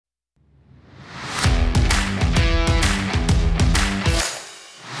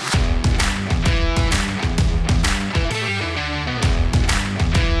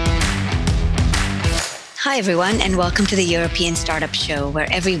Hi, everyone, and welcome to the European Startup Show, where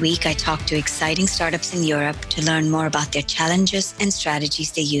every week I talk to exciting startups in Europe to learn more about their challenges and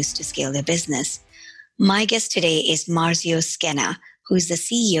strategies they use to scale their business. My guest today is Marzio Schena, who is the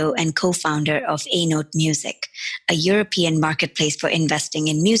CEO and co-founder of ANote Music, a European marketplace for investing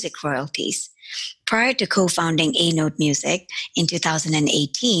in music royalties. Prior to co-founding ANote Music in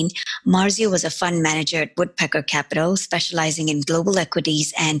 2018, Marzio was a fund manager at Woodpecker Capital, specializing in global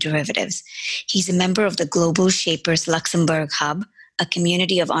equities and derivatives. He's a member of the Global Shapers Luxembourg Hub, a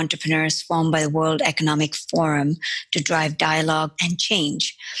community of entrepreneurs formed by the World Economic Forum to drive dialogue and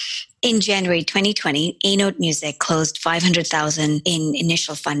change. In January 2020, ANote Music closed $500,000 in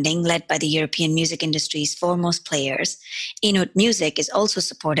initial funding led by the European music industry's foremost players. ANote Music is also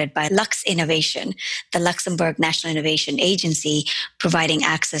supported by Lux Innovation, the Luxembourg National Innovation Agency, providing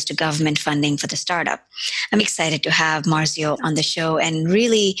access to government funding for the startup. I'm excited to have Marzio on the show and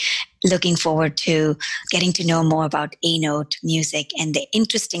really looking forward to getting to know more about ANote Music and the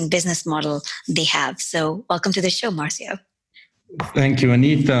interesting business model they have. So welcome to the show, Marzio. Thank you,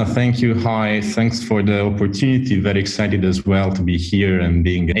 Anita. Thank you. Hi. Thanks for the opportunity. Very excited as well to be here and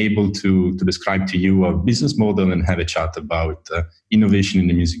being able to describe to you our business model and have a chat about innovation in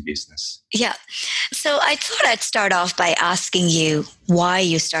the music business. Yeah. So I thought I'd start off by asking you why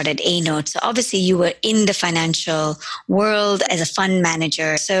you started ANote. So obviously you were in the financial world as a fund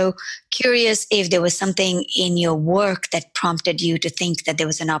manager. So curious if there was something in your work that prompted you to think that there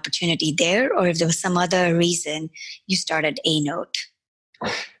was an opportunity there, or if there was some other reason you started ANote.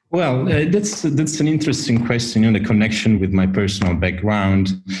 Well, that's an interesting question, the connection with my personal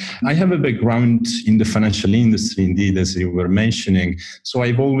background. I have a background in the financial industry, indeed, as you were mentioning. So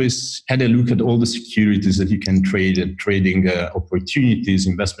I've always had a look at all the securities that you can trade, trading opportunities,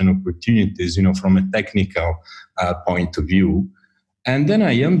 investment opportunities, from a technical point of view. And then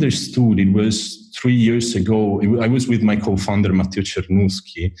I understood, it was 3 years ago, I was with my co-founder, Marzio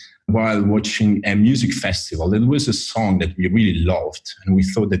Schena, while watching a music festival. There was a song that we really loved, and we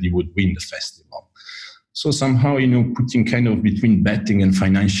thought that it would win the festival. So somehow, putting kind of between betting and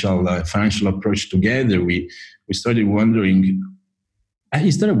financial approach together, we started wondering,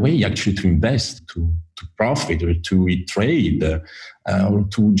 is there a way actually to invest, to profit, or to trade, or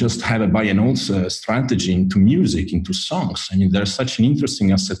to just have a buy and hold strategy into music, into songs? I mean, there's such an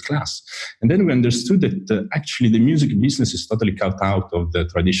interesting asset class. And then we understood that actually the music business is totally cut out of the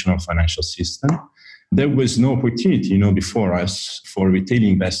traditional financial system. There was no opportunity, before us for retail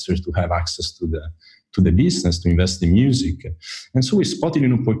investors to have access to the business, to invest in music. And so we spotted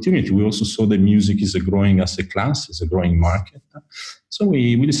an opportunity. We also saw that music is a growing asset class, is a growing market. So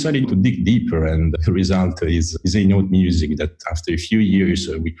we decided to dig deeper, and the result is ANote Music, that after a few years,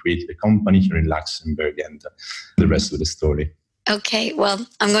 we created a company here in Luxembourg, and the rest of the story. Okay, well,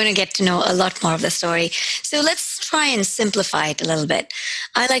 I'm going to get to know a lot more of the story. So let's try and simplify it a little bit.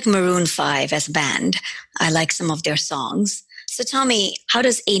 I like Maroon 5 as a band. I like some of their songs. So tell me, how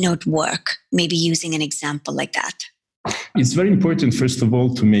does ANote work? Maybe using an example like that. It's very important, first of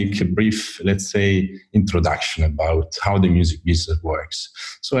all, to make a brief, let's say, introduction about how the music business works.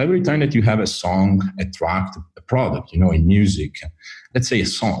 So every time that you have a song, a track, a product, in music, let's say a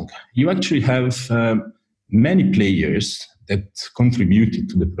song, you actually have many players that contributed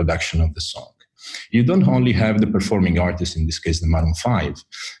to the production of the song. You don't only have the performing artist, in this case, the Maroon 5,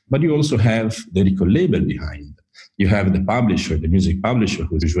 but you also have the record label behind. You have the publisher, the music publisher,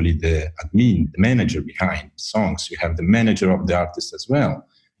 who's usually the admin, the manager behind songs. You have the manager of the artist as well.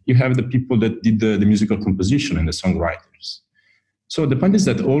 You have the people that did the musical composition and the songwriters. So the point is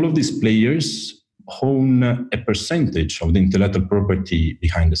that all of these players own a percentage of the intellectual property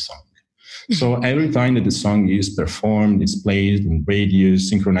behind the song. So every time that the song is performed, it's played in radio,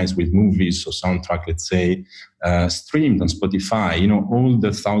 synchronized with movies, so soundtrack, let's say, streamed on Spotify, all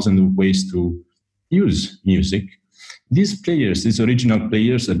the thousands of ways to use music. These players, these original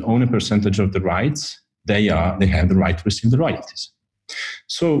players that own a percentage of the rights, they have the right to receive the royalties.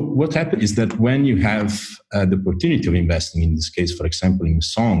 So what happens is that when you have the opportunity of investing, in this case, for example, in a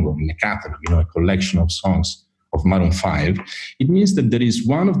song or in a catalog, a collection of songs of Maroon 5, it means that there is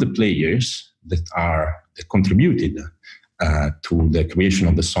one of the players that contributed to the creation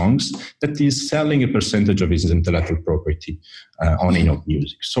of the songs that is selling a percentage of his intellectual property on ANote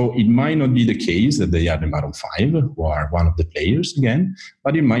Music. So it might not be the case that they are the Maroon 5, who are one of the players again,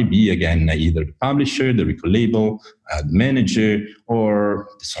 but it might be, again, either the publisher, the record label, the manager, or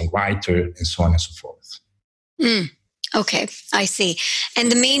the songwriter, and so on and so forth. Okay, I see.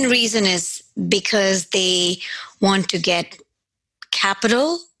 And the main reason is because they want to get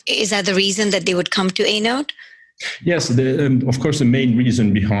capital? Is that the reason that they would come to ANote? Yes, of course, the main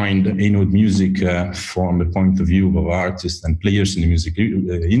reason behind ANote music from the point of view of artists and players in the music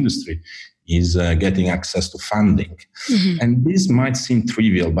industry is getting access to funding. Mm-hmm. And this might seem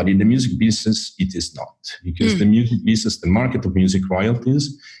trivial, but in the music business, it is not. Because the music business, the market of music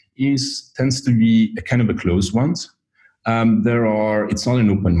royalties, tends to be a kind of a closed one. It's not an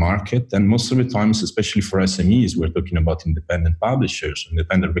open market, and most of the times, especially for SMEs, we're talking about independent publishers,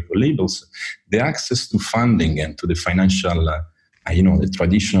 independent record labels, the access to funding and to the financial, the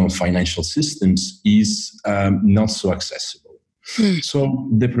traditional financial systems is not so accessible. So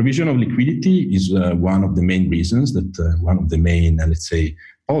the provision of liquidity is one of the main reasons that one of the main, let's say,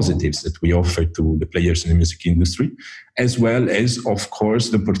 positives that we offer to the players in the music industry, as well as, of course,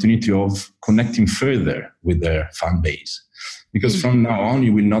 the opportunity of connecting further with their fan base. Because from now on,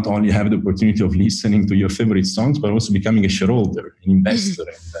 you will not only have the opportunity of listening to your favorite songs, but also becoming a shareholder, an investor.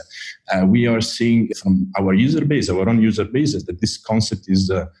 And we are seeing from our user base, our own user base, that this concept is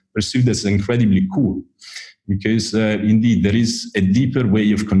perceived as incredibly cool. Because indeed, there is a deeper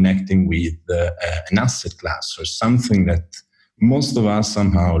way of connecting with an asset class or something that most of us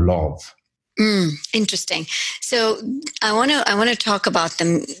somehow love. Interesting. So I want to talk about the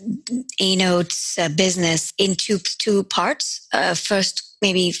ANote's business in two parts. First,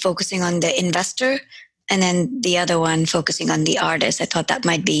 maybe focusing on the investor, and then the other one focusing on the artist. I thought that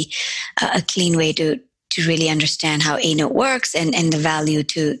might be a clean way to really understand how ANote works and the value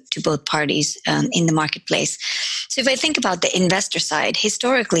to both parties in the marketplace. So if I think about the investor side,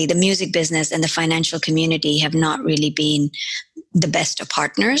 historically, the music business and the financial community have not really been the best of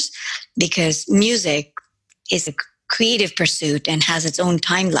partners, because music is a creative pursuit and has its own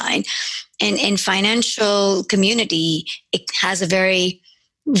timeline. And in financial community, it has a very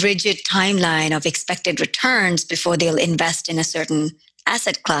rigid timeline of expected returns before they'll invest in a certain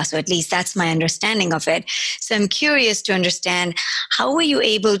asset class, or at least that's my understanding of it. So I'm curious to understand, how were you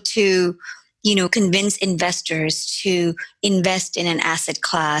able to, convince investors to invest in an asset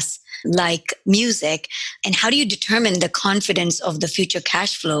class like music? And how do you determine the confidence of the future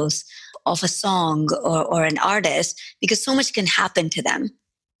cash flows of a song or an artist? Because so much can happen to them.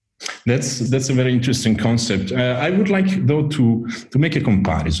 That's a very interesting concept. I would like, though, to make a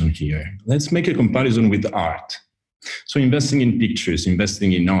comparison here. Let's make a comparison with art. So investing in pictures,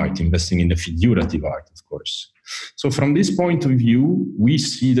 investing in art, investing in the figurative art, of course. So from this point of view, we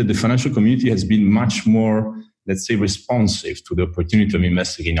see that the financial community has been much more, let's say, responsive to the opportunity of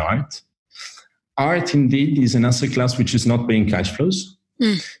investing in art. Art, indeed, is an asset class which is not paying cash flows.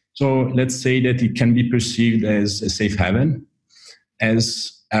 So let's say that it can be perceived as a safe haven,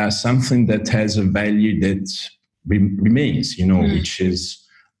 as something that has a value that remains, which is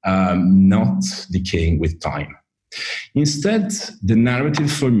not decaying with time. Instead, the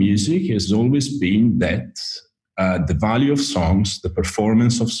narrative for music has always been that the value of songs, the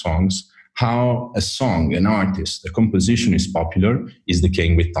performance of songs, how a song, an artist, a composition is popular is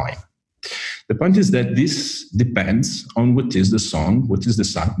decaying with time. The point is that this depends on what is the song, what is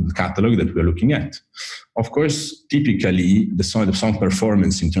the catalog that we're looking at. Of course, typically, the song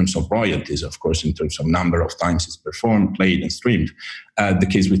performance in terms of royalties, of course, in terms of number of times it's performed, played, and streamed,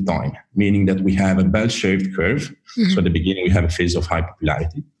 decays with time, meaning that we have a bell-shaped curve. So at the beginning, we have a phase of high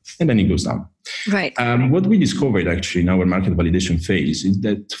popularity, and then it goes down. Right. What we discovered, actually, in our market validation phase is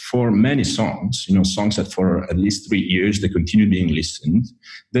that for many songs, songs that for at least 3 years, they continue being listened,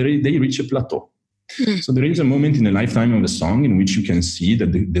 they reach a plateau. So there is a moment in the lifetime of the song in which you can see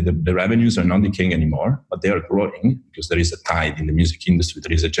that the revenues are not decaying anymore, but they are growing because there is a tide in the music industry.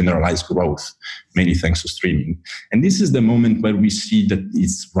 There is a generalized growth, mainly thanks to streaming. And this is the moment where we see that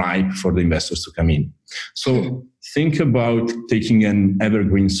it's ripe for the investors to come in. So think about taking an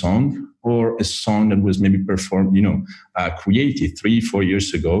evergreen song or a song that was maybe performed, created 3-4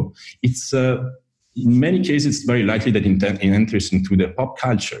 years ago. It's in many cases, it's very likely that it enters into the pop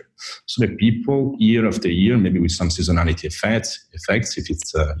culture. So the people, year after year, maybe with some seasonality effects, if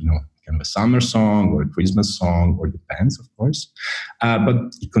it's kind of a summer song or a Christmas song, or depends, of course, but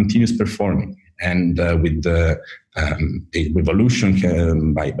it continues performing. And with the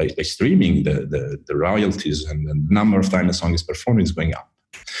evolution by streaming, the royalties and the number of times a song is performed is going up.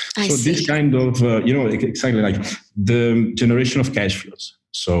 This kind of, exactly like the generation of cash flows.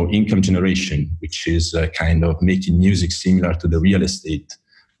 So income generation, which is kind of making music similar to the real estate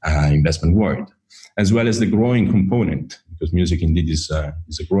investment world, as well as the growing component, because music indeed is a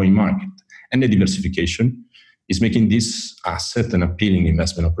growing market. And the diversification is making this asset an appealing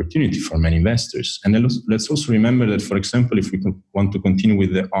investment opportunity for many investors. And then let's also remember that, for example, if we want to continue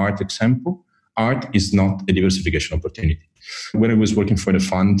with the art example, art is not a diversification opportunity. When I was working for the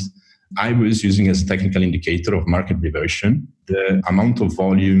fund, I was using as a technical indicator of market reversion the amount of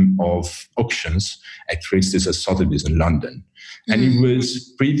volume of auctions at Christie's and Sotheby's in London. And it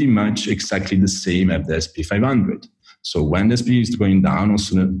was pretty much exactly the same at the SP 500. So when the SP is going down,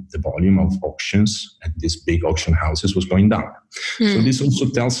 also the volume of auctions at these big auction houses was going down. So this also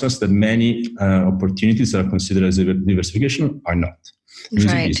tells us that many opportunities that are considered as diversification are not.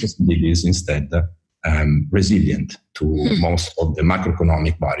 Music business is instead resilient to most of the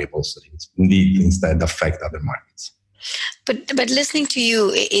macroeconomic variables that indeed instead affect other markets. But listening to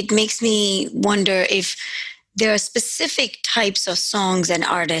you, it makes me wonder if there are specific types of songs and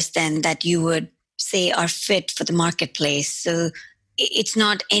artists then that you would say are fit for the marketplace. So it's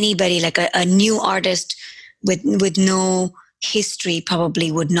not anybody like a new artist with no history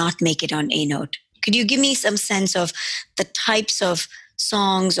probably would not make it on ANote. Could you give me some sense of the types of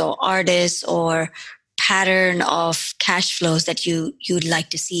songs or artists or pattern of cash flows that you'd like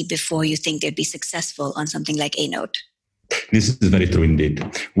to see before you think they'd be successful on something like ANote? This is very true indeed.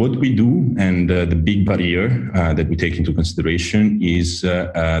 What we do, and the big barrier that we take into consideration is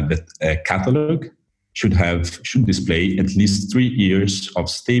that a catalog should display at least 3 years of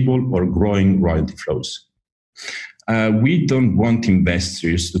stable or growing royalty flows. We don't want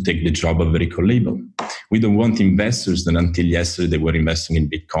investors to take the job of a record label. We don't want investors that until yesterday they were investing in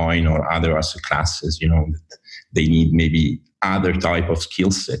Bitcoin or other asset classes, that they need maybe other type of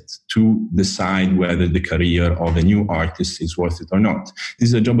skill set to decide whether the career of a new artist is worth it or not. This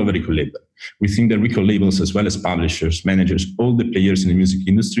is a job of a record label. We think that record labels, as well as publishers, managers, all the players in the music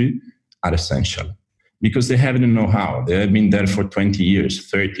industry are essential because they have the know-how. They have been there for 20 years,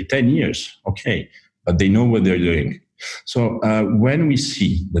 30, 10 years. Okay, but they know what they're doing. So when we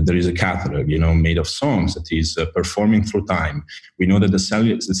see that there is a catalog, made of songs that is performing through time, we know that the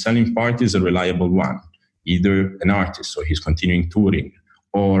selling part is a reliable one. Either an artist, so he's continuing touring,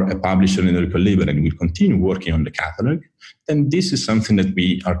 or a publisher and a record label and will continue working on the catalog, then this is something that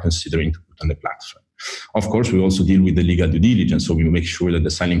we are considering to put on the platform. Of course, we also deal with the legal due diligence, so we make sure that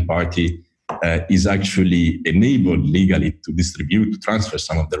the selling party is actually enabled legally to distribute, to transfer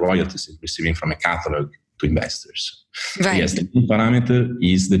some of the royalties it's receiving from a catalog to investors. Right. Yes, the key parameter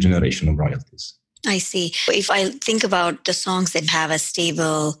is the generation of royalties. I see. If I think about the songs that have a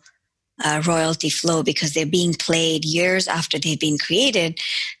stable royalty flow because they're being played years after they've been created,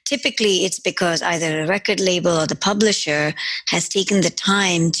 typically it's because either a record label or the publisher has taken the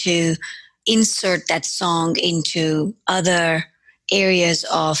time to insert that song into other areas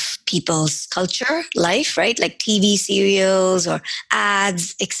of people's culture, life, right? Like TV serials or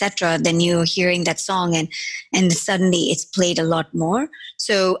ads, etc. Then you're hearing that song and suddenly it's played a lot more.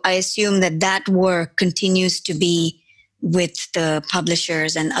 So I assume that work continues to be with the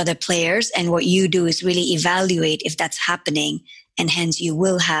publishers and other players. And what you do is really evaluate if that's happening. And hence you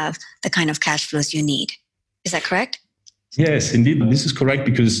will have the kind of cash flows you need. Is that correct? Yes, indeed. This is correct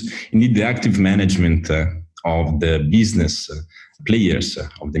because indeed the active management of the business players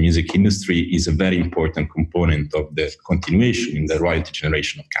of the music industry is a very important component of the continuation in the royalty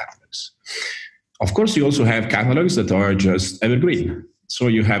generation of catalogs. Of course, you also have catalogs that are just evergreen. So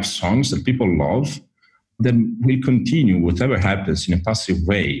you have songs that people love that will continue, whatever happens, in a passive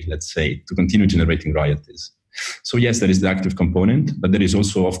way, let's say, to continue generating royalties. So yes, there is the active component, but there is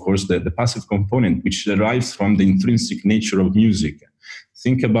also, of course, the passive component, which derives from the intrinsic nature of music.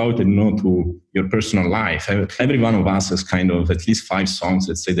 Think about it, to your personal life. Every one of us has kind of at least 5 songs,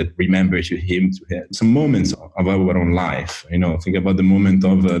 let's say, that remember him to have some moments of our own life. Think about the moment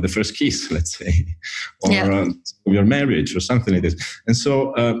of the first kiss, let's say, or your marriage or something like this. And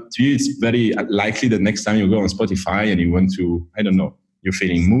so to you, it's very likely that next time you go on Spotify and you want to, I don't know, you're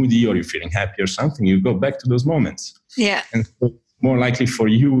feeling moody or you're feeling happy or something, you go back to those moments. Yeah. And so more likely for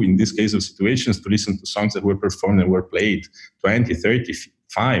you in this case of situations to listen to songs that were performed and were played 20, 30,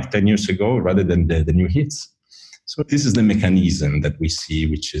 5, 10 years ago rather than the new hits. So this is the mechanism that we see,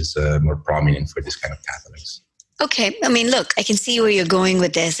 which is more prominent for this kind of catalogs. Okay. I mean, look, I can see where you're going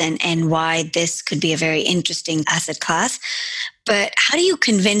with this and why this could be a very interesting asset class. But how do you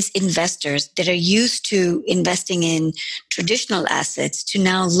convince investors that are used to investing in traditional assets to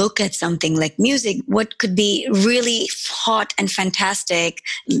now look at something like music? What could be really hot and fantastic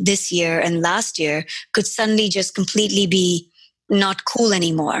this year and last year could suddenly just completely be not cool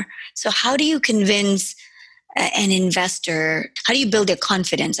anymore. So how do you convince an investor? How do you build their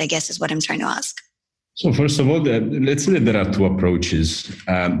confidence, I guess, is what I'm trying to ask. So first of all, let's say that there are 2 approaches.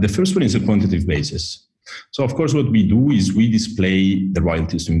 The first one is a quantitative basis. So of course, what we do is we display the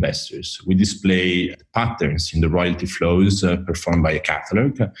royalties to investors. We display patterns in the royalty flows performed by a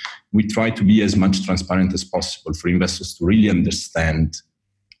catalog. We try to be as much transparent as possible for investors to really understand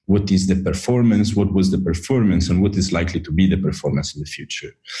what is the performance, what was the performance, and what is likely to be the performance in the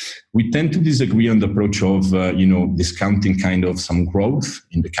future. We tend to disagree on the approach of, discounting kind of some growth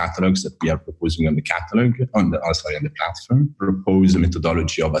in the catalogs that we are proposing on the catalog, on the platform. Propose a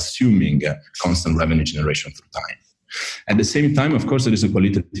methodology of assuming constant revenue generation through time. At the same time, of course, there is a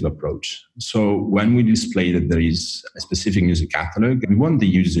qualitative approach. So when we display that there is a specific music catalog, we want the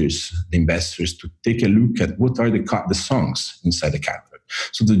users, the investors, to take a look at what are the songs inside the catalog.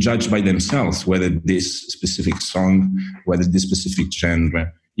 So to judge by themselves whether this specific song, whether this specific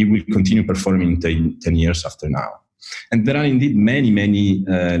genre, it will continue performing 10 years after now. And there are indeed many,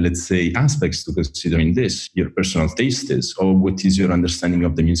 aspects to consider in this. Your personal tastes, or what is your understanding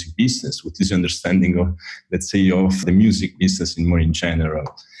of the music business? What is your understanding of, of the music business in general?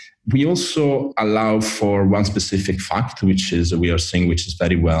 We also allow for one specific fact, which is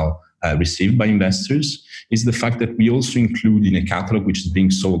very well received by investors, is the fact that we also include in a catalog which is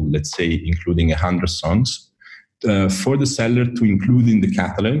being sold, including 100 songs, for the seller to include in the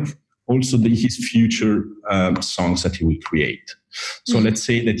catalog also his future songs that he will create. So let's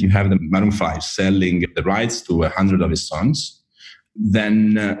say that you have the Maroon 5 selling the rights to 100 of his songs.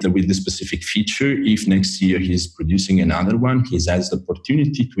 Then with the specific feature, if next year he's producing another one, he has the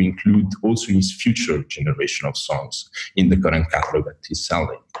opportunity to include also his future generation of songs in the current catalog that he's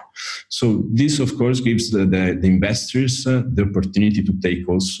selling. So this, of course, gives the investors the opportunity to take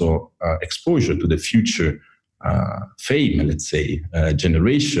also exposure to the future fame,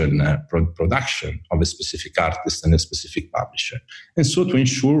 generation, production of a specific artist and a specific publisher. And so to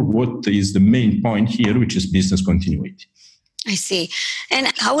ensure what is the main point here, which is business continuity. I see.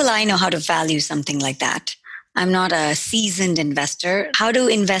 And how will I know how to value something like that? I'm not a seasoned investor. How do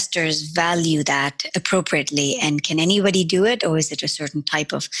investors value that appropriately? And can anybody do it, or is it a certain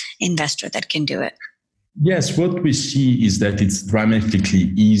type of investor that can do it? Yes, what we see is that it's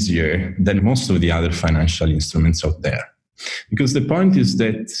dramatically easier than most of the other financial instruments out there. Because the point is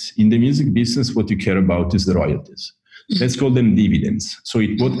that in the music business, what you care about is the royalties. Let's call them dividends. So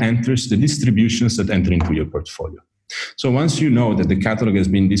what enters the distributions that enter into your portfolio. So once you know that the catalog has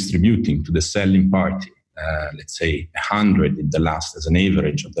been distributing to the selling party, 100 as an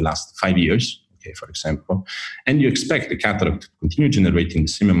average of the last 5 years, for example, and you expect the catalog to continue generating the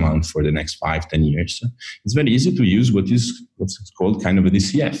same amount for the next 5-10 years, it's very easy to use what's called kind of a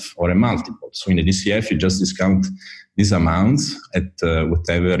DCF or a multiple. So in a DCF, you just discount these amounts at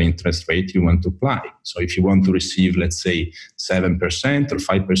whatever interest rate you want to apply. So if you want to receive, 7% or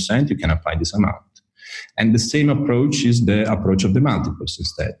 5%, you can apply this amount. And the same approach is the approach of the multiples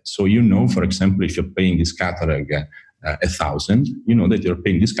instead. So for example, if you're paying this catalog 1,000, you know that you're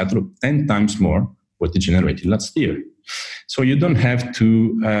paying this catalog 10 times more what it generated last year. So you don't have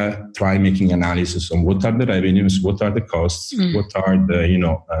to try making analysis on what are the revenues, what are the costs, what are the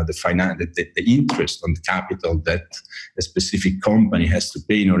interest on the capital that a specific company has to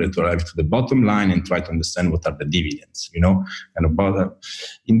pay in order to arrive to the bottom line, and try to understand what are the dividends, and about that.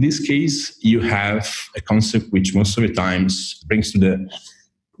 In this case, you have a concept which most of the times brings to the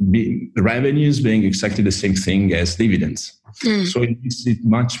revenues being exactly the same thing as dividends. So it makes it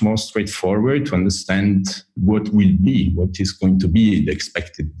much more straightforward to understand what is going to be the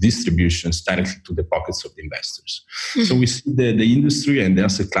expected distributions directly to the pockets of the investors. So we see the industry and the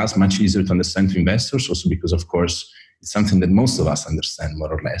asset class much easier to understand to investors, also because, of course, it's something that most of us understand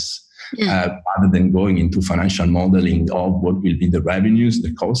more or less, rather than going into financial modeling of what will be the revenues,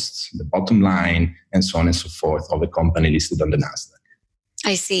 the costs, the bottom line, and so on and so forth of a company listed on the Nasdaq.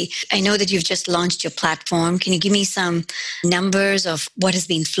 I see. I know that you've just launched your platform. Can you give me some numbers of what has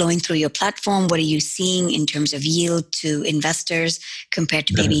been flowing through your platform? What are you seeing in terms of yield to investors compared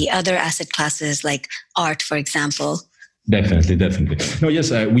to maybe other asset classes like art, for example? Definitely. No,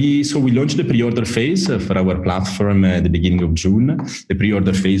 yes, we launched the pre-order phase for our platform at the beginning of June. The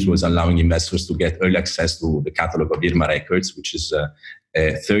pre-order phase was allowing investors to get early access to the catalog of Irma Records, which is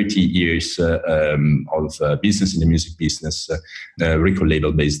 30 years of business in the music business, record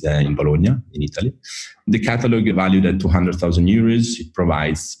label based in Bologna, in Italy. The catalog valued at 200,000 euros. It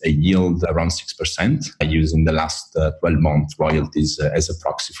provides a yield around 6% using the last 12-month royalties as a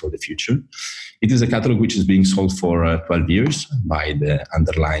proxy for the future. It is a catalog which is being sold for 12 years by the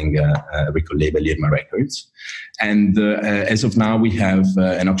underlying record label Irma Records. And as of now, we have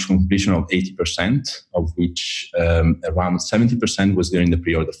an auction completion of 80%, of which around 70% was during the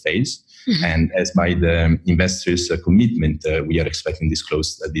pre-order phase. And as by the investors' commitment, we are expecting this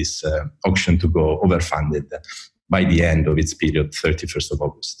auction to go overfunded by the end of its period, 31st of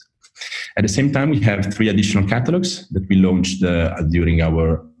August. At the same time, we have 3 additional catalogs that we launched during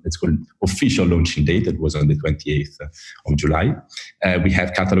our let's call it official launching date. That was on the 28th of July. We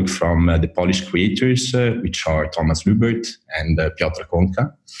have catalog from the Polish creators, which are Thomas Lubert and Piotr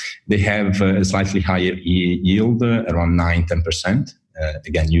Konka. They have a slightly higher yield, around 9-10%.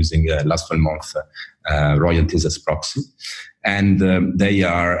 Again, using last 12 month royalties as proxy. And they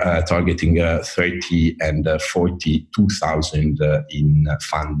are targeting 30 and 42,000 in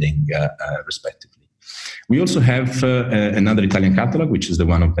funding, respectively. We also have another Italian catalog, which is the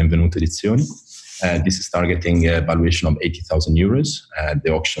one of Benvenuto Edizioni. This is targeting a valuation of 80,000 euros.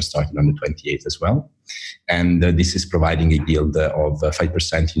 The auction started on the 28th as well. And this is providing a yield of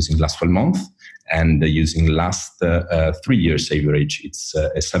 5% using last 12 months. And using last 3 years average, it's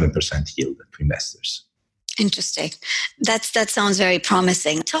a 7% yield to investors. Interesting. That sounds very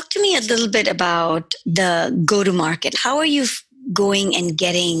promising. Talk to me a little bit about the go-to-market. How are you going and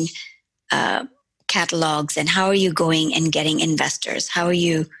getting catalogs, and how are you going and getting investors? How are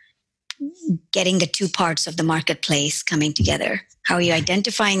you getting the two parts of the marketplace coming together? How are you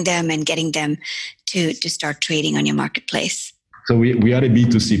identifying them and getting them to start trading on your marketplace? So we are a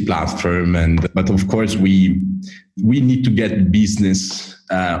B2C platform, but of course we need to get business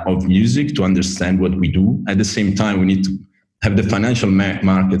of music to understand what we do. At the same time, we need to have the financial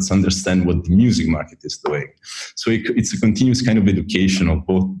markets understand what the music market is doing. So it's a continuous kind of education of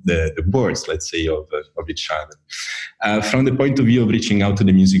both the boards, let's say, of each other. From the point of view of reaching out to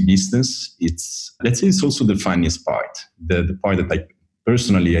the music business, it's also the funniest part, the part that I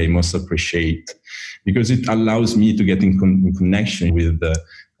most appreciate, because it allows me to get in connection with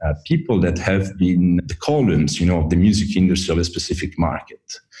people that have been the columns, of the music industry of a specific market.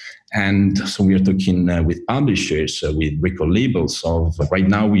 And so we are talking with publishers, with record labels right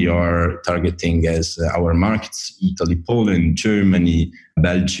now we are targeting as our markets, Italy, Poland, Germany,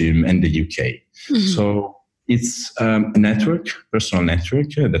 Belgium, and the UK. Mm-hmm. So it's a network, personal network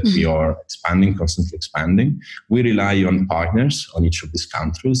that we are constantly expanding. We rely on partners on each of these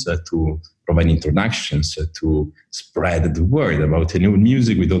countries to provide introductions, to spread the word about new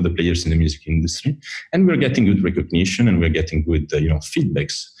music with all the players in the music industry. And we're getting good recognition and we're getting good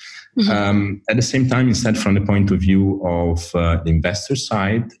feedbacks. Mm-hmm. At the same time, instead, from the point of view of the investor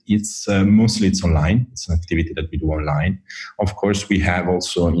side, it's mostly online. It's an activity that we do online. Of course, we have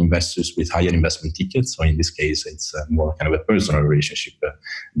also investors with higher investment tickets. So in this case, it's more kind of a personal relationship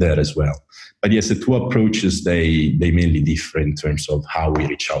there as well. But yes, the two approaches, they mainly differ in terms of how we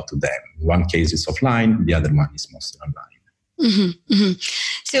reach out to them. One case is offline, the other one is mostly online. Mm-hmm. Mm-hmm.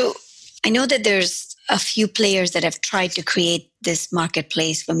 So I know that there's a few players that have tried to create this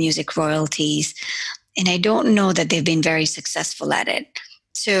marketplace for music royalties, and I don't know that they've been very successful at it.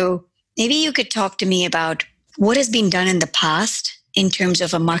 So maybe you could talk to me about what has been done in the past in terms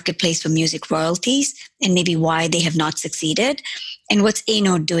of a marketplace for music royalties, and maybe why they have not succeeded, and what's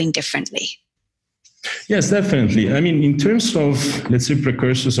ANote doing differently? Yes, definitely. I mean, in terms of, let's say,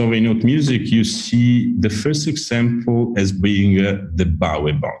 precursors of ANote music, you see the first example as being the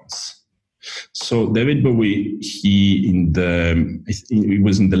Bowie bonds. So David Bowie, it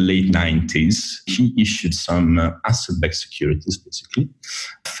was in the late 90s, he issued some asset-backed securities, basically,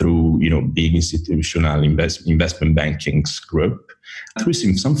 through, big institutional investment banking group, to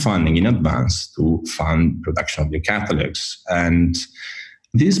receive some funding in advance to fund production of new catalogs. And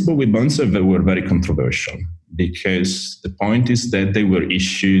these Bowie bonds were very controversial, because the point is that they were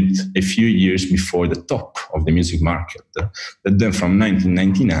issued a few years before the top of the music market. But then from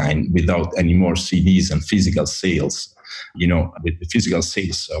 1999, without any more CDs and physical sales, with the physical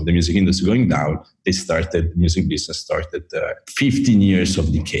sales of the music industry going down, the music business started 15 years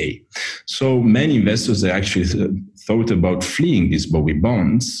of decay. So many investors, they actually thought about fleeing these Bowie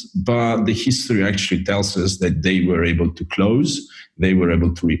bonds, but the history actually tells us that they were able to close. They were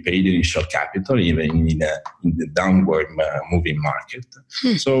able to repay the initial capital, even in the downward moving market.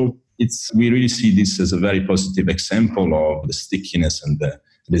 So we really see this as a very positive example of the stickiness and the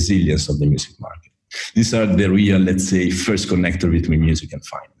resilience of the music market. These are the real, let's say, first connector between music and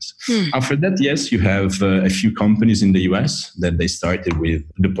finance. After that, yes, you have a few companies in the US that they started with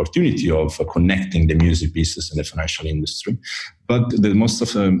the opportunity of connecting the music business and the financial industry. But the most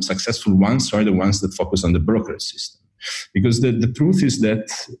successful ones are the ones that focus on the brokerage system. Because the truth is that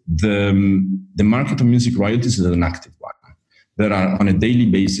the market of music royalties is an active one. There are, on a daily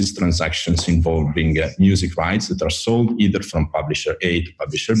basis, transactions involving music rights that are sold either from publisher A to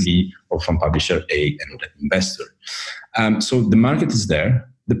publisher B, or from publisher A and investor. So the market is there.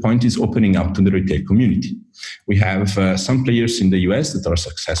 the point is opening up to the retail community. We have some players in the US that are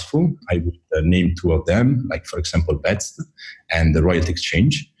successful. I would name two of them, like, for example, Best and the Royalty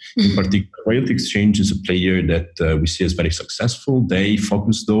Exchange. In particular, Royalty Exchange is a player that we see as very successful. They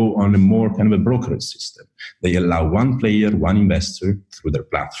focus, though, on a more kind of a brokerage system. They allow one player, one investor through their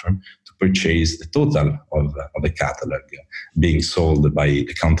platform to purchase the total of a catalog being sold by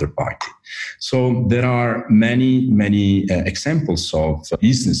a counterparty. So there are many examples of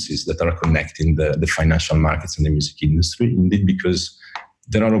businesses that are connecting the financial markets and the music industry, indeed, because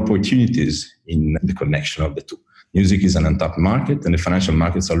there are opportunities in the connection of the two. Music is an untapped market, and the financial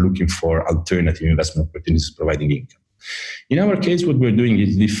markets are looking for alternative investment opportunities providing income. In our case, what we're doing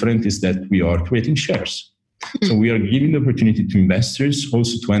is different, is that we are creating shares. So we are giving the opportunity to investors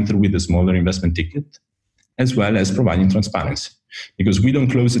also to enter with a smaller investment ticket, as well as providing transparency. Because we don't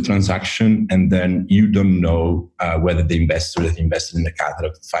close the transaction and then you don't know whether the investor that invested in the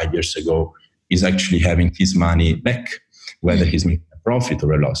catalog 5 years ago is actually having his money back, whether he's making a profit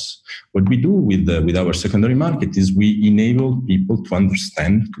or a loss. What we do with our secondary market is we enable people to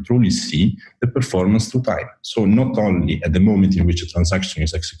understand, to truly see the performance through time. So not only at the moment in which a transaction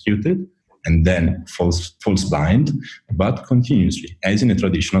is executed and then falls blind, but continuously, as in a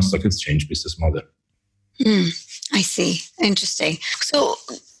traditional stock exchange business model. I see. Interesting. So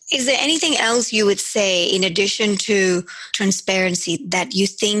is there anything else you would say in addition to transparency that you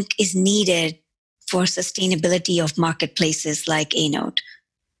think is needed for sustainability of marketplaces like ANote?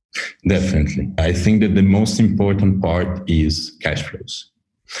 Definitely. I think that the most important part is cash flows.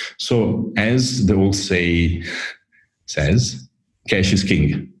 So as the old say says, cash is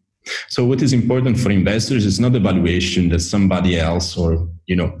king. So what is important for investors is not the valuation that somebody else or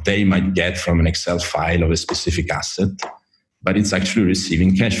they might get from an Excel file of a specific asset, but it's actually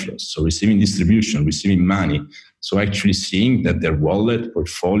receiving cash flows. So receiving distribution, receiving money. So actually seeing that their wallet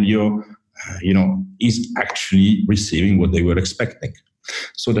portfolio, is actually receiving what they were expecting.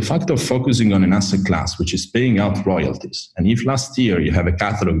 So the fact of focusing on an asset class, which is paying out royalties, and if last year you have a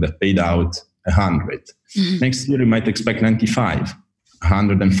catalog that paid out 100, next year you might expect 95.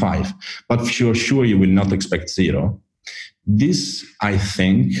 105, but for sure you will not expect 0. This, I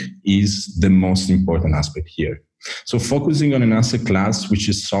think, is the most important aspect here. So focusing on an asset class which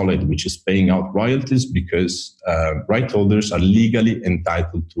is solid, which is paying out royalties because right holders are legally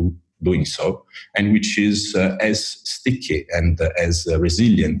entitled to doing so, and which is as sticky and as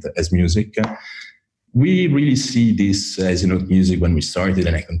resilient as music. We really see this as ANote Music when we started,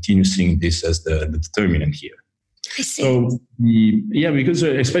 and I continue seeing this as the determinant here. I see. So, because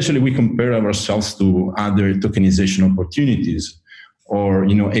especially we compare ourselves to other tokenization opportunities or,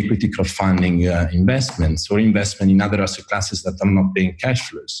 equity crowdfunding investments or investment in other asset classes that are not paying cash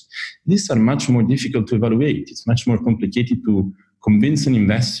flows. These are much more difficult to evaluate. It's much more complicated to convince an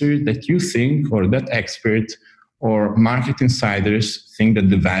investor that you think, or that expert or market insiders think that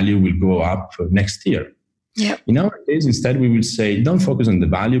the value will go up next year. Yep. In our case, instead, we will say, don't focus on the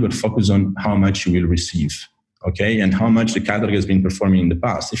value, but focus on how much you will receive. Okay, and how much the catalog has been performing in the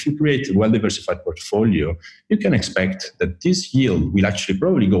past. If you create a well-diversified portfolio, you can expect that this yield will actually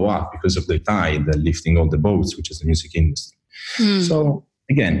probably go up because of the tide lifting all the boats, which is the music industry. So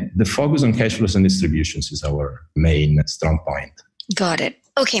again, the focus on cash flows and distributions is our main strong point. Got it.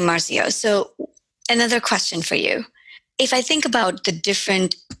 Okay, Marzio. So another question for you. If I think about the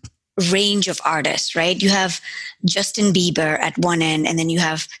different range of artists, right? You have Justin Bieber at one end, and then you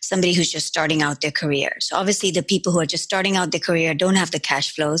have somebody who's just starting out their career. So obviously the people who are just starting out their career don't have the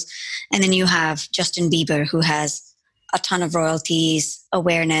cash flows. And then you have Justin Bieber, who has a ton of royalties,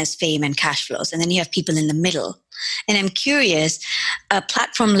 awareness, fame, and cash flows. And then you have people in the middle. And I'm curious, a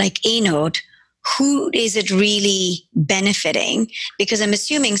platform like ANote, who is it really benefiting? Because I'm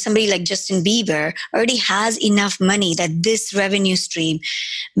assuming somebody like Justin Bieber already has enough money that this revenue stream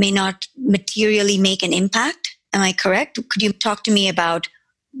may not materially make an impact. Am I correct? Could you talk to me about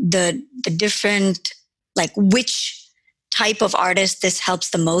the different, like which type of artist this helps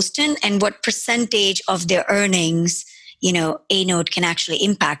the most in, and what percentage of their earnings, ANote can actually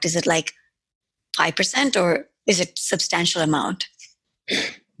impact? Is it like 5% or is it substantial amount?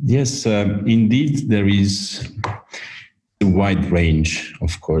 Yes, indeed, there is a wide range,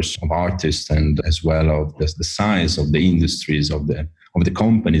 of course, of artists, and as well of the size of the industries of the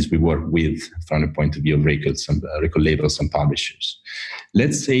companies we work with from the point of view of record labels and publishers.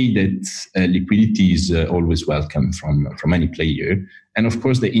 Let's say that liquidity is always welcome from any player, and of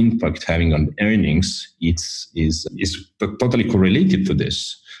course the impact having on earnings is totally correlated to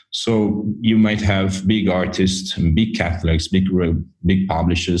this. So you might have big artists, big catalogs, big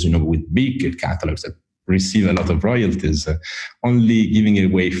publishers, with big catalogs that receive a lot of royalties, only giving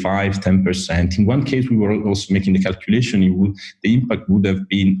away 5-10%. In one case, we were also making the calculation, the impact would have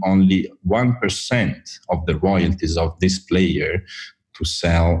been only 1% of the royalties of this player to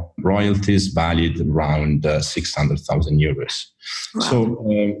sell, royalties valued around 600,000 euros. Wow. So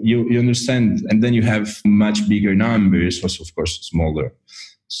you understand, and then you have much bigger numbers, also of course smaller.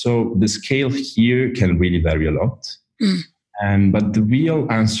 So the scale here can really vary a lot. But the real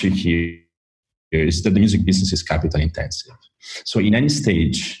answer here is that the music business is capital intensive. So in any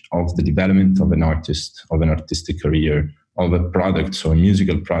stage of the development of an artist, of an artistic career, of a product, so a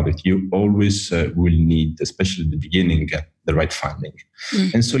musical product, you always will need, especially at the beginning, the right funding.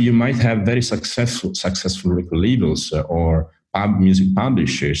 And so you might have very successful record labels or music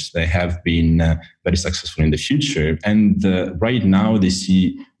publishers. They have been very successful in the future. And right now they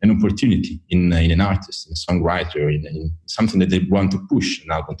see an opportunity in an artist, in a songwriter, in something that they want to push and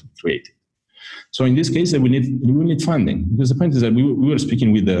now want to create. So in this case, we need funding, because the point is that we were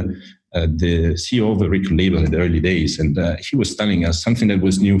speaking with the CEO of a record label in the early days, and he was telling us something that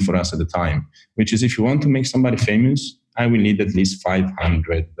was new for us at the time, which is if you want to make somebody famous, I will need at least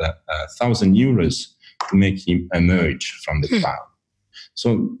 500,000 euros to make him emerge from the crowd.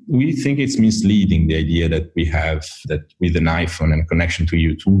 So we think it's misleading, the idea that we have that with an iPhone and a connection to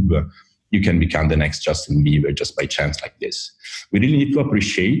YouTube, you can become the next Justin Bieber just by chance like this. We really need to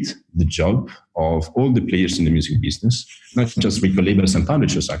appreciate the job of all the players in the music business, not just record labels and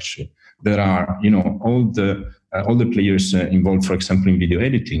publishers, actually. There are, all the players involved, for example, in video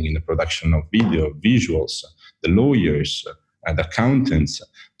editing, in the production of video, visuals, the lawyers, the accountants.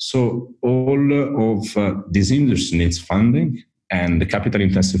 So all of this industry needs funding, and the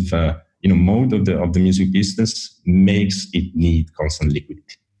capital-intensive mode of the music business makes it need constant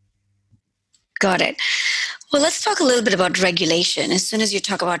liquidity. Got it. Well, let's talk a little bit about regulation. As soon as you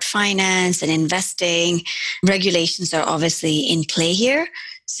talk about finance and investing, regulations are obviously in play here.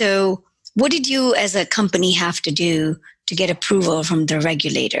 So what did you as a company have to do to get approval from the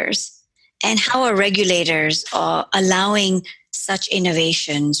regulators? And how are regulators allowing such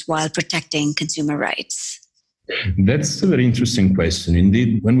innovations while protecting consumer rights? That's a very interesting question.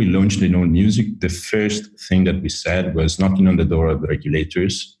 Indeed, when we launched ANote Music, the first thing that we said was knocking on the door of the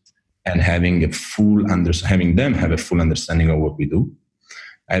regulators and having them have a full understanding of what we do,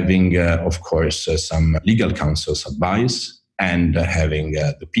 having, of course, some legal counsel's advice, and having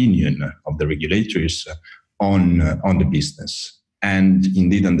the opinion of the regulators on the business, and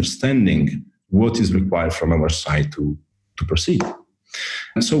indeed understanding what is required from our side to proceed.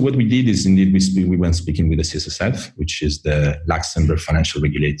 And so what we did is indeed we went speaking with the CSSF, which is the Luxembourg financial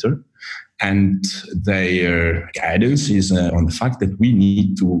regulator, and their guidance is on the fact that we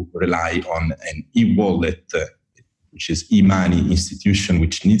need to rely on an e-wallet, which is e-money institution,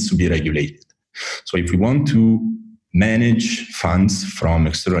 which needs to be regulated. So if we want to manage funds from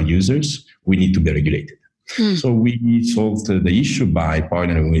external users, we need to be regulated. So we solved the issue by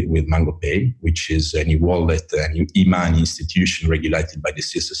partnering with Mango Pay, which is an e-wallet, an e-money institution regulated by the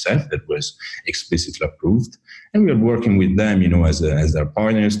CSSF that was explicitly approved. And we are working with them, as their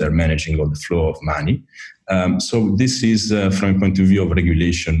partners. They're managing all the flow of money. So this is from a point of view of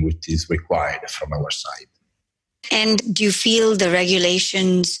regulation, which is required from our side. And do you feel the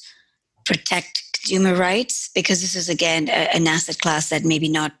regulations protect consumer rights? Because this is, again, an asset class that maybe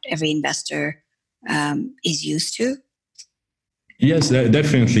not every investor is used to? Yes,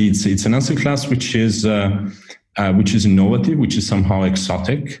 definitely. It's an asset class which is innovative, which is somehow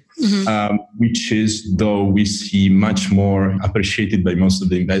exotic, which is, though, we see much more appreciated by most of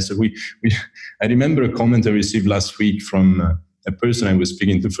the investors. I remember a comment I received last week from a person I was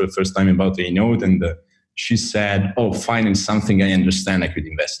speaking to for the first time about ANote, and she said, "Oh, finally something I understand I could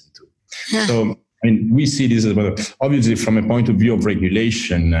invest into." So we see this as obviously from a point of view of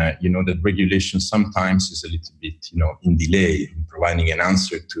regulation, that regulation sometimes is a little bit, in delay in providing an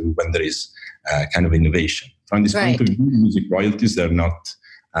answer to when there is kind of innovation. From this point of view, music royalties, they're not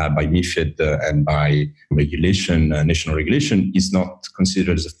by MiFID and by regulation, national regulation, is not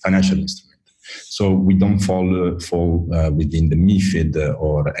considered as a financial instrument. So we don't fall within the MiFID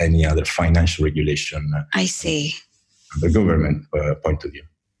or any other financial regulation. I see. The government point of view.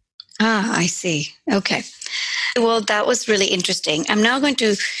 I see. Okay. Well, that was really interesting. I'm now going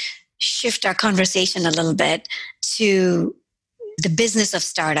to shift our conversation a little bit to the business of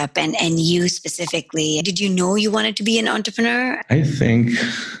startup and you specifically. Did you know you wanted to be an entrepreneur? I think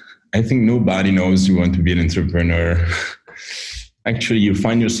nobody knows you want to be an entrepreneur. Actually, you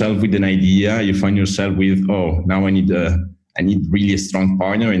find yourself with an idea. You find yourself with, now I need really a strong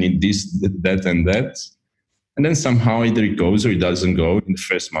partner. I need this, that, and that. And then somehow either it goes or it doesn't go in the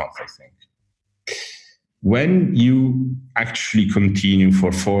first month, I think. when you actually continue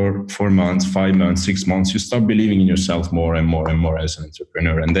for 4 months, 5 months, 6 months, you start believing in yourself more and more and more as an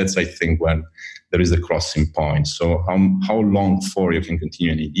entrepreneur. And that's, I think, when there is the crossing point. So how long for you can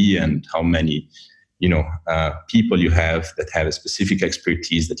continue an idea, and how many people you have that have a specific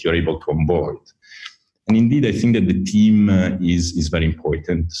expertise that you're able to onboard. And indeed, I think that the team is very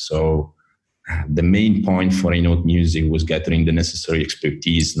important. So the main point for ANote Music was gathering the necessary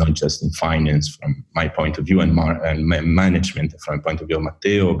expertise, not just in finance from my point of view and management from the point of view of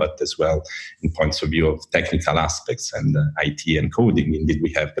Matteo, but as well in points of view of technical aspects and IT and coding. Indeed,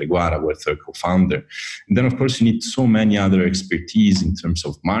 we have Gregoire, our third co-founder. And then, of course, you need so many other expertise in terms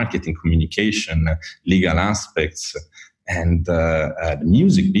of marketing, communication, legal aspects. And the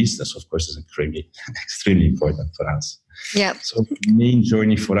music business, of course, is extremely important for us. Yeah. So the main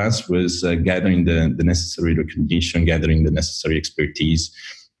journey for us was gathering the necessary recognition, gathering the necessary expertise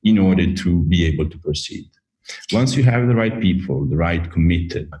in order to be able to proceed. Once you have the right people, the right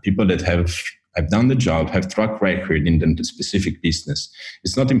committed people that have done the job, have track record in the specific business,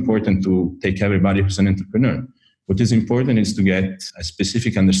 it's not important to take everybody who's an entrepreneur. What is important is to get a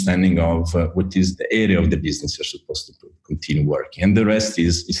specific understanding of what is the area of the business you're supposed to continue working. And the rest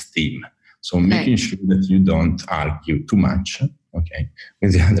is team. So making sure that you don't argue too much,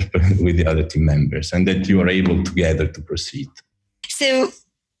 with the other team members, and that you are able together to proceed. So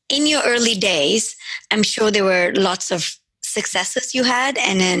in your early days, I'm sure there were lots of successes you had,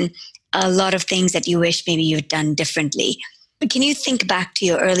 and then a lot of things that you wish maybe you had done differently. Can you think back to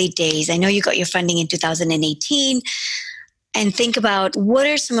your early days? I know you got your funding in 2018, and think about what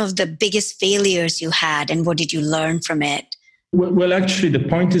are some of the biggest failures you had, and what did you learn from it? Well, actually, the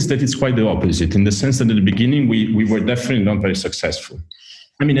point is that it's quite the opposite, in the sense that at the beginning, we were definitely not very successful.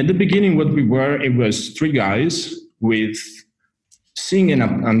 I mean, at the beginning, what we were, it was three guys with seeing an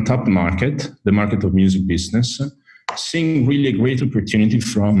untapped market, the market of music business, seeing really a great opportunity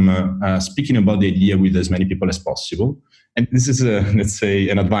from speaking about the idea with as many people as possible. And this is, let's say,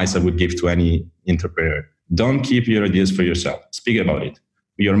 an advice I would give to any entrepreneur. Don't keep your ideas for yourself. Speak about it.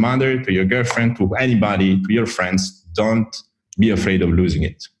 To your mother, to your girlfriend, to anybody, to your friends. Don't be afraid of losing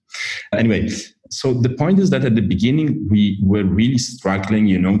it. Anyway, so the point is that at the beginning, we were really struggling,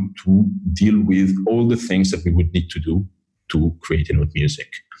 to deal with all the things that we would need to do to create ANote Music.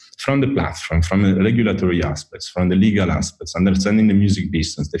 From the platform, from the regulatory aspects, from the legal aspects, understanding the music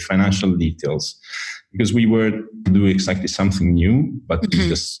business, the financial details, because we were doing exactly something new, but with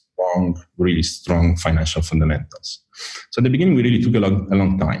the really strong financial fundamentals. So at the beginning, we really took a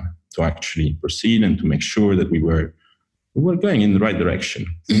long time to actually proceed and to make sure that we were going in the right direction.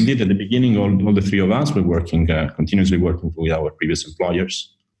 Indeed, at the beginning, all the three of us were continuously working with our previous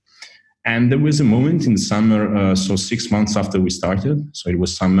employers. And there was a moment in the summer, so 6 months after we started, so it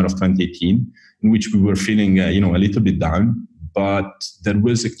was summer of 2018, in which we were feeling, a little bit down. But there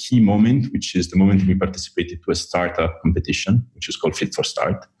was a key moment, which is the moment we participated to a startup competition, which is called Fit for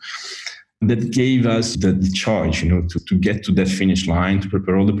Start, that gave us the charge, to get to that finish line, to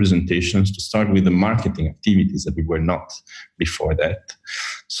prepare all the presentations, to start with the marketing activities that we were not before that.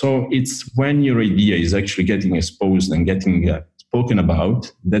 So it's when your idea is actually getting exposed and getting spoken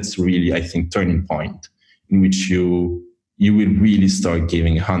about, that's really, I think, turning point in which you will really start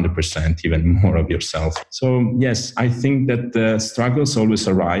giving 100%, even more of yourself. So yes, I think that the struggles always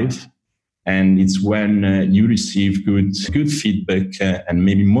arrive. And it's when you receive good feedback and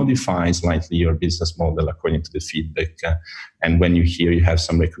maybe modify slightly your business model according to the feedback. And when you have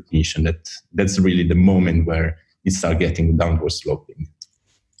some recognition, that's really the moment where it starts getting downward sloping.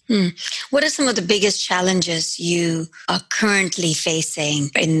 What are some of the biggest challenges you are currently facing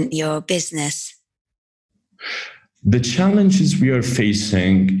in your business? The challenges we are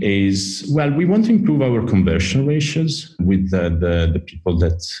facing is, we want to improve our conversion ratios with the people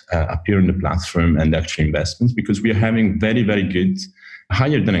that appear on the platform and actual investments, because we are having very, very good,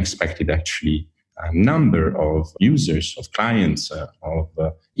 higher than expected actually, number of users, of clients, of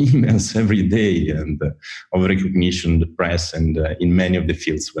emails every day, and of recognition in the press and in many of the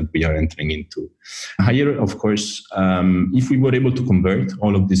fields that we are entering into. Higher, of course, if we were able to convert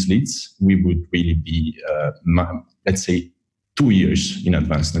all of these leads, we would really be, let's say, 2 years in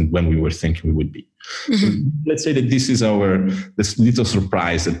advance than when we were thinking we would be. So let's say that this is this little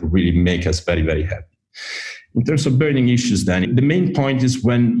surprise that would really make us very, very happy. In terms of burning issues, then, the main point is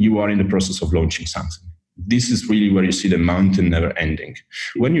when you are in the process of launching something. This is really where you see the mountain never ending.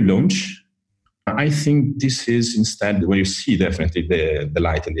 When you launch, I think this is instead where you see definitely the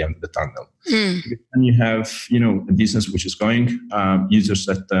light at the end of the tunnel. And you have, a business which is going, users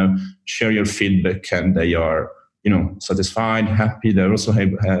that share your feedback, and they are satisfied, happy. They're also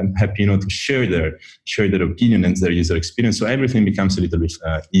happy, to share their opinion and their user experience. So everything becomes a little bit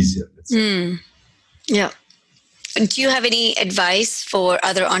easier. Let's say. Yeah. Do you have any advice for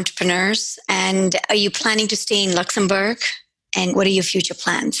other entrepreneurs? And are you planning to stay in Luxembourg? And what are your future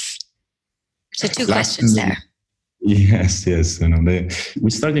plans? So two questions there. Yes. We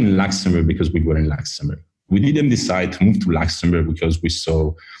started in Luxembourg because we were in Luxembourg. We didn't decide to move to Luxembourg because we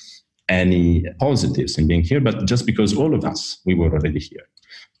saw any positives in being here, but just because all of us, we were already here.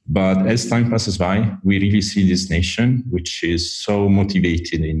 But as time passes by, we really see this nation, which is so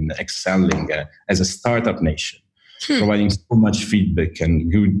motivated in excelling as a startup nation, providing so much feedback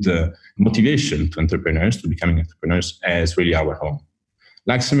and good motivation to entrepreneurs, to becoming entrepreneurs, as really our home.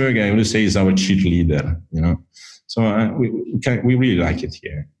 Luxembourg, I would say, is our cheerleader, So we really like it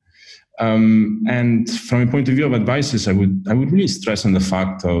here. And from a point of view of advices, I would really stress on the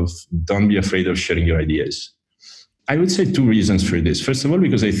fact of don't be afraid of sharing your ideas. I would say two reasons for this. First of all,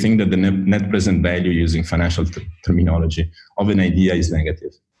 because I think that the net present value, using financial terminology, of an idea is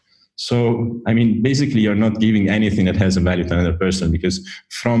negative. So, basically, you're not giving anything that has a value to another person, because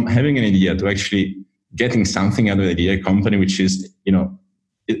from having an idea to actually getting something out of the idea, a company which is,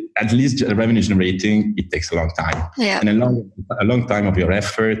 at least revenue generating, it takes a long time. Yeah. And a long time of your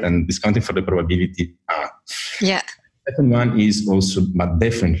effort, and discounting for the probability. Yeah. The second one is also, but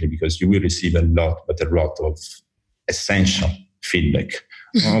definitely, because you will receive a lot of essential feedback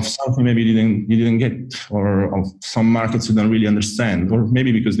of something maybe you didn't get, or of some markets you don't really understand, or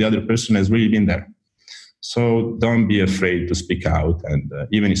maybe because the other person has really been there. So don't be afraid to speak out, and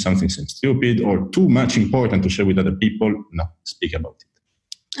even if something seems stupid or too much important to share with other people, speak about it.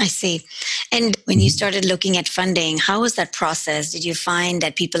 I see. And when you started looking at funding, how was that process? Did you find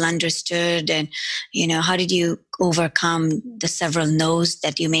that people understood, and how did you overcome the several no's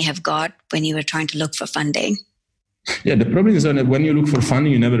that you may have got when you were trying to look for funding? Yeah, the problem is that when you look for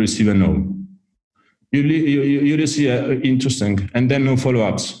funding, you never receive a no. You receive interesting, and then no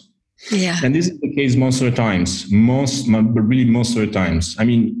follow-ups. Yeah. And this is the case most of the times. Most of the times.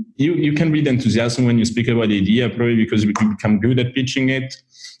 You can read enthusiasm when you speak about the idea, probably because you become good at pitching it.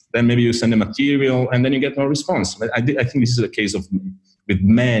 Then maybe you send the material, and then you get no response. I think this is the case with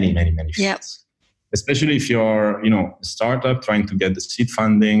many fields. Yep. Especially if you're, a startup trying to get the seed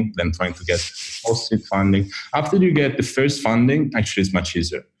funding, then trying to get post-seed funding. After you get the first funding, actually it's much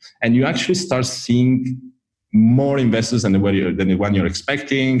easier. And you actually start seeing more investors than the one you're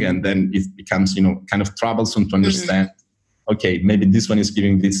expecting. And then it becomes, kind of troublesome to understand, okay, maybe this one is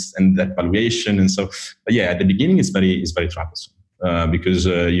giving this and that valuation. And so, but yeah, at the beginning, it's very troublesome because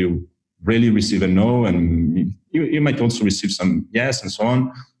you really receive a no, and you might also receive some yes and so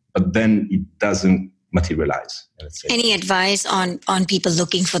on. But then it doesn't materialize. Let's say. Any advice on people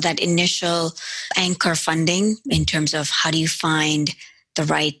looking for that initial anchor funding in terms of how do you find the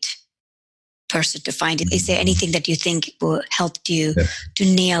right person to find it? Is there anything that you think will help you to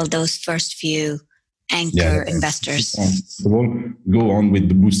nail those first few anchor investors? First of all, go on with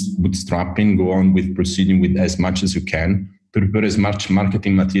the bootstrapping, go on with proceeding with as much as you can, prepare as much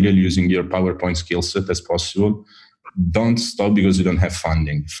marketing material using your PowerPoint skill set as possible. Don't stop because you don't have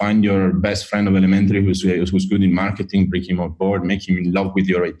funding. Find your best friend of elementary who's good in marketing, bring him on board, make him in love with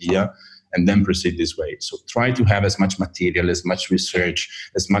your idea, and then proceed this way. So try to have as much material, as much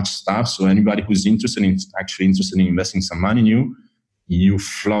research, as much stuff. So anybody who's interested in investing some money in you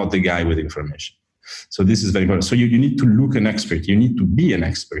flood the guy with information. So this is very important. So you need to look an expert. You need to be an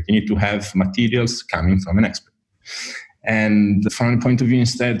expert. You need to have materials coming from an expert. And from the point of view,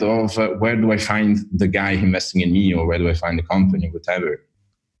 instead of where do I find the guy investing in me, or where do I find the company, whatever,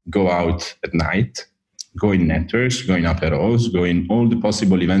 go out at night, go in networks, go in aperos, go in all the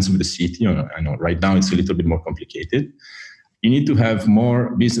possible events of the city. I know right now it's a little bit more complicated. You need to have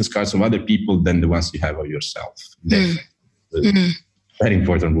more business cards of other people than the ones you have of yourself. Very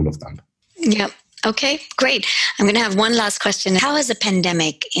important rule of thumb. Yeah. Okay, great. I'm going to have one last question. How has the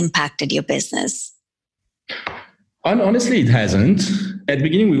pandemic impacted your business? Honestly, it hasn't. At the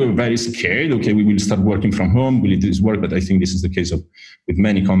beginning, we were very scared. Okay, we will start working from home. Will it work? But I think this is the case with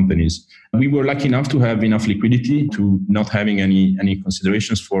many companies. We were lucky enough to have enough liquidity to not having any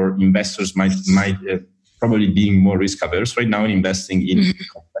considerations for investors might probably being more risk averse right now in investing in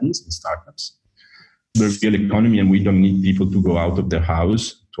companies, in startups. The real economy, and we don't need people to go out of their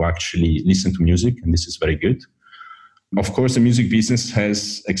house to actually listen to music, and this is very good. Of course, the music business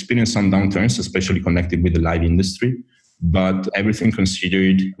has experienced some downturns, especially connected with the live industry. But everything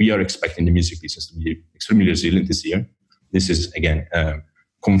considered, we are expecting the music business to be extremely resilient this year. This is, again,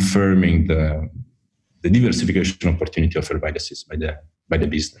 confirming the diversification opportunity offered by the by the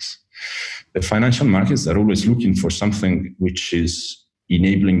business. The financial markets are always looking for something which is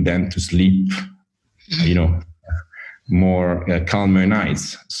enabling them to sleep, more calmer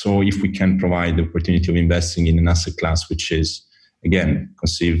nights. So if we can provide the opportunity of investing in an asset class which is, again,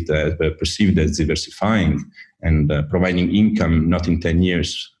 perceived as diversifying and providing income not in 10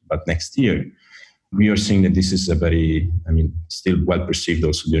 years, but next year, we are seeing that this is still well perceived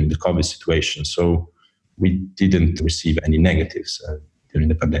also during the COVID situation. So we didn't receive any negatives during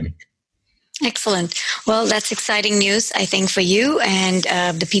the pandemic. Excellent. Well, that's exciting news, I think, for you and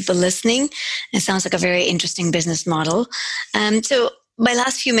the people listening. It sounds like a very interesting business model. So my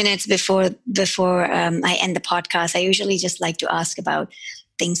last few minutes before I end the podcast, I usually just like to ask about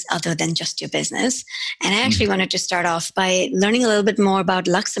things other than just your business. And I actually wanted to start off by learning a little bit more about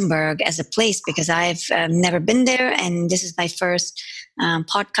Luxembourg as a place, because I've never been there. And this is my first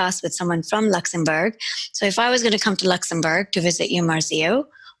podcast with someone from Luxembourg. So if I was going to come to Luxembourg to visit you, Marzio,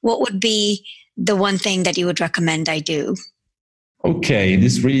 what would be the one thing that you would recommend I do? Okay,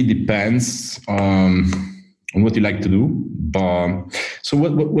 this really depends on what you like to do. So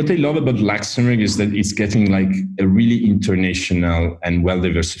what I love about Luxembourg is that it's getting like a really international and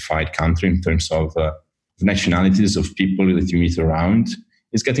well-diversified country in terms of nationalities of people that you meet around.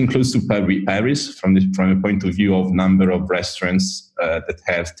 It's getting close to Paris from a point of view of number of restaurants that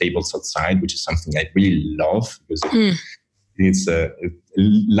have tables outside, which is something I really love, because it's a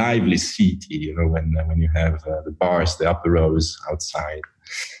lively city, when you have the bars, the upper rows outside.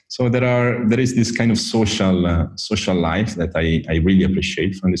 So there is this kind of social life that I really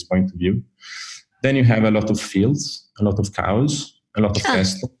appreciate from this point of view. Then you have a lot of fields, a lot of cows, a lot of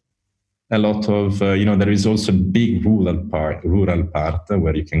festa, a lot of there is also a big rural part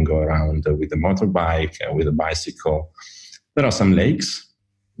where you can go around with a motorbike, with a bicycle. There are some lakes.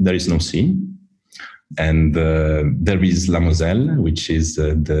 There is no sea. And there is La Moselle, which is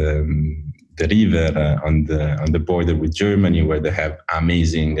the river on the border with Germany, where they have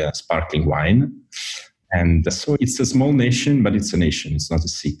amazing sparkling wine. And so it's a small nation, but it's a nation. It's not a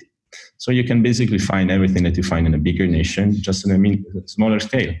city. So you can basically find everything that you find in a bigger nation, just on a smaller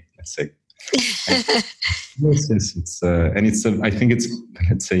scale, let's say. I think it's,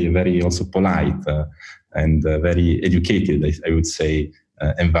 let's say, a very also polite and very educated, I would say,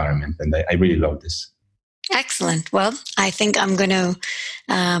 environment. And I really love this. Excellent. Well, I think I'm going to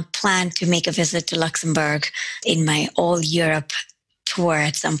plan to make a visit to Luxembourg in my all Europe tour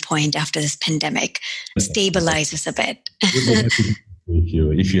at some point after this pandemic stabilizes a bit.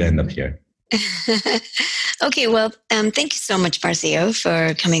 if you end up here. Okay, well, thank you so much, Marzio,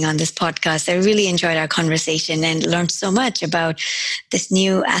 for coming on this podcast. I really enjoyed our conversation and learned so much about this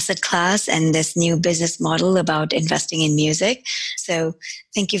new asset class and this new business model about investing in music. So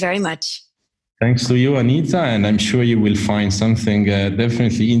thank you very much. Thanks to you, Anita, and I'm sure you will find something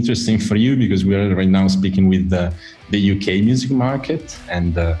definitely interesting for you, because we are right now speaking with the UK music market,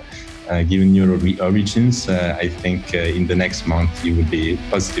 and given your origins, I think in the next month you will be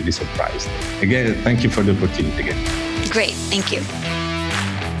positively surprised. Again, thank you for the opportunity again. Great, thank you.